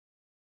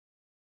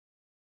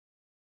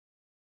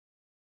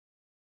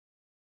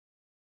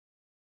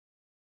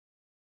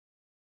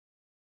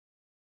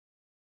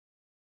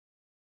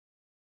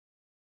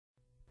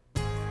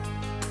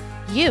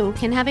You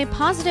can have a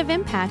positive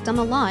impact on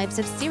the lives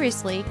of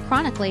seriously,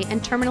 chronically,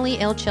 and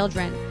terminally ill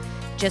children.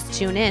 Just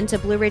tune in to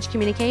Blue Ridge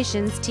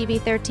Communications TV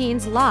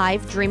 13's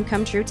live Dream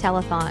Come True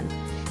telethon.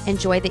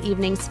 Enjoy the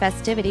evening's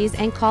festivities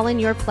and call in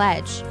your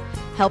pledge.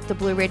 Help the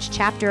Blue Ridge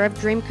chapter of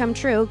Dream Come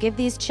True give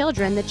these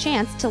children the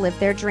chance to live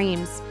their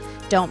dreams.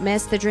 Don't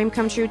miss the Dream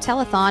Come True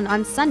telethon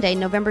on Sunday,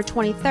 November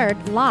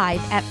 23rd, live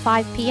at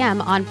 5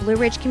 p.m. on Blue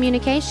Ridge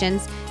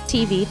Communications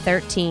TV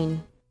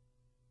 13.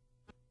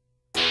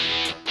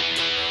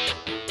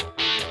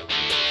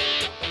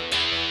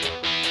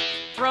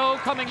 Throw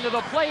coming to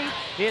the plate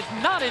is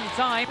not in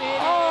time.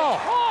 Oh,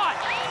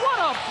 what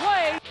a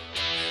play!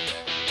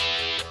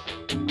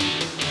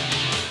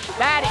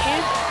 That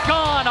is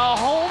gone, a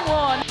home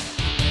run.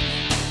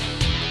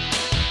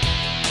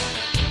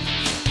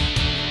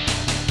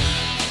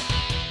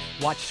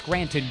 Watch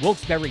Scranton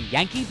Wilkes-Barre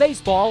Yankee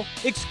baseball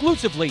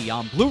exclusively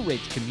on Blue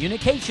Ridge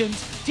Communications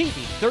TV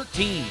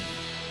 13.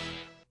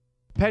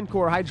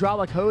 Pencor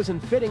Hydraulic Hose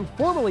and Fitting,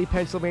 formerly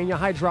Pennsylvania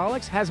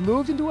Hydraulics, has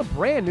moved into a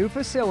brand new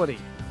facility.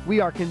 We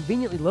are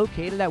conveniently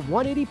located at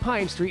 180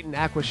 Pine Street in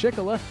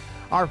Aquashicola.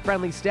 Our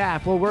friendly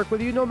staff will work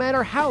with you no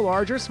matter how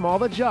large or small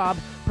the job,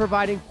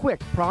 providing quick,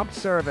 prompt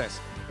service.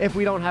 If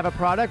we don't have a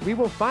product, we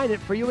will find it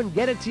for you and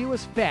get it to you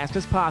as fast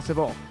as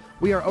possible.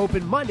 We are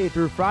open Monday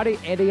through Friday,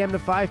 8 a.m. to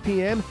 5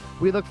 p.m.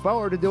 We look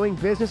forward to doing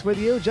business with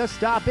you. Just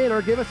stop in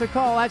or give us a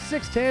call at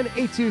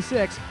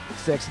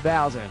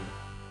 610-826-6000.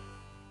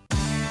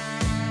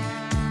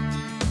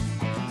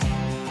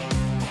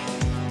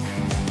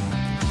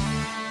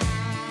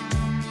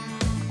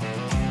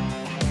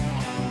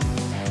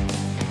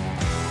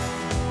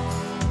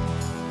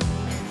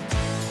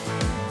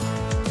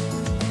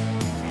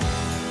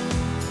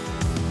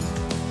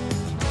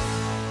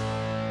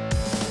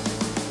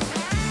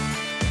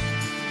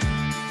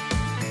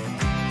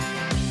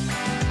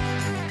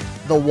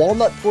 The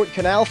Walnut Fort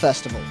Canal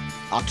Festival,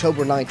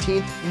 October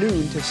 19th,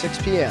 noon to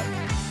 6 p.m.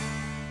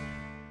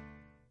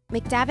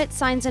 McDavitt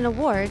Signs and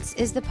Awards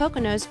is the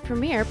Pocono's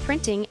premier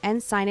printing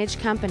and signage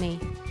company.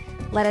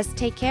 Let us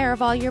take care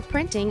of all your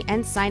printing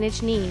and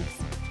signage needs.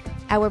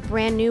 Our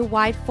brand new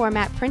wide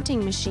format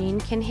printing machine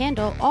can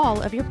handle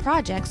all of your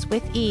projects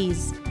with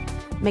ease.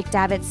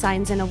 McDavitt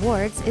Signs and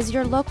Awards is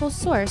your local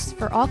source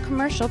for all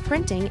commercial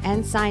printing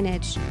and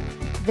signage.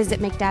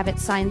 Visit McDavitt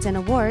Signs and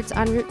Awards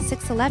on Route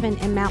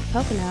 611 in Mount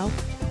Pocono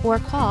or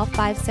call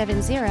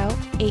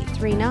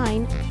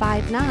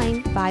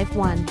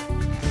 570-839-5951.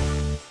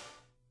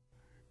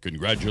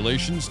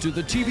 Congratulations to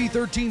the TV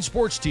 13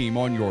 sports team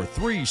on your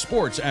 3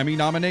 Sports Emmy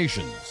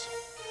nominations.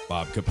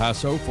 Bob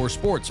Capasso for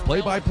Sports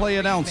Play-by-Play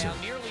Announcer.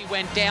 Nearly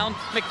went down.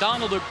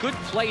 McDonald, a good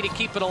play to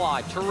keep it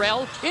alive.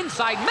 Terrell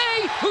inside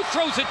May, who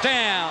throws it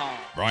down.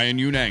 Brian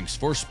Unanks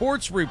for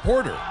Sports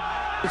Reporter.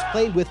 It's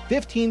played with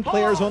 15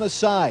 players on a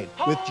side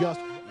with just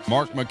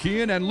Mark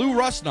McKeon and Lou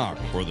Rusnock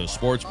for the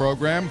sports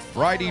program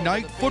Friday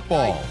Night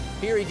Football.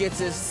 Here he gets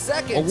his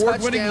second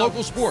Award-winning touchdown.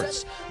 local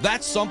sports.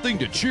 That's something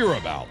to cheer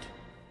about.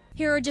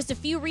 Here are just a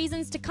few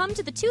reasons to come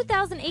to the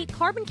 2008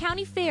 Carbon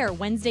County Fair,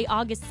 Wednesday,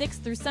 August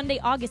 6th through Sunday,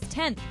 August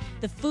 10th.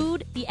 The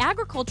food, the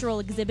agricultural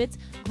exhibits,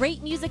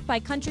 great music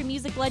by country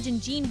music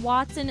legend Gene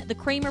Watson, the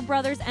Kramer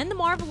Brothers, and the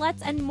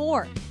Marvelettes, and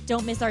more.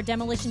 Don't miss our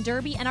Demolition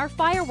Derby and our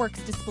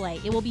fireworks display.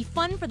 It will be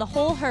fun for the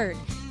whole herd.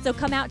 So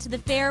come out to the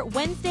fair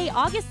Wednesday,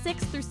 August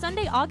 6th through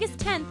Sunday, August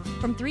 10th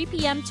from 3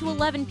 p.m. to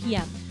 11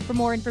 p.m. For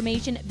more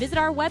information, visit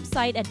our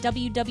website at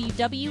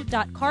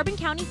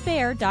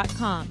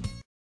www.carboncountyfair.com.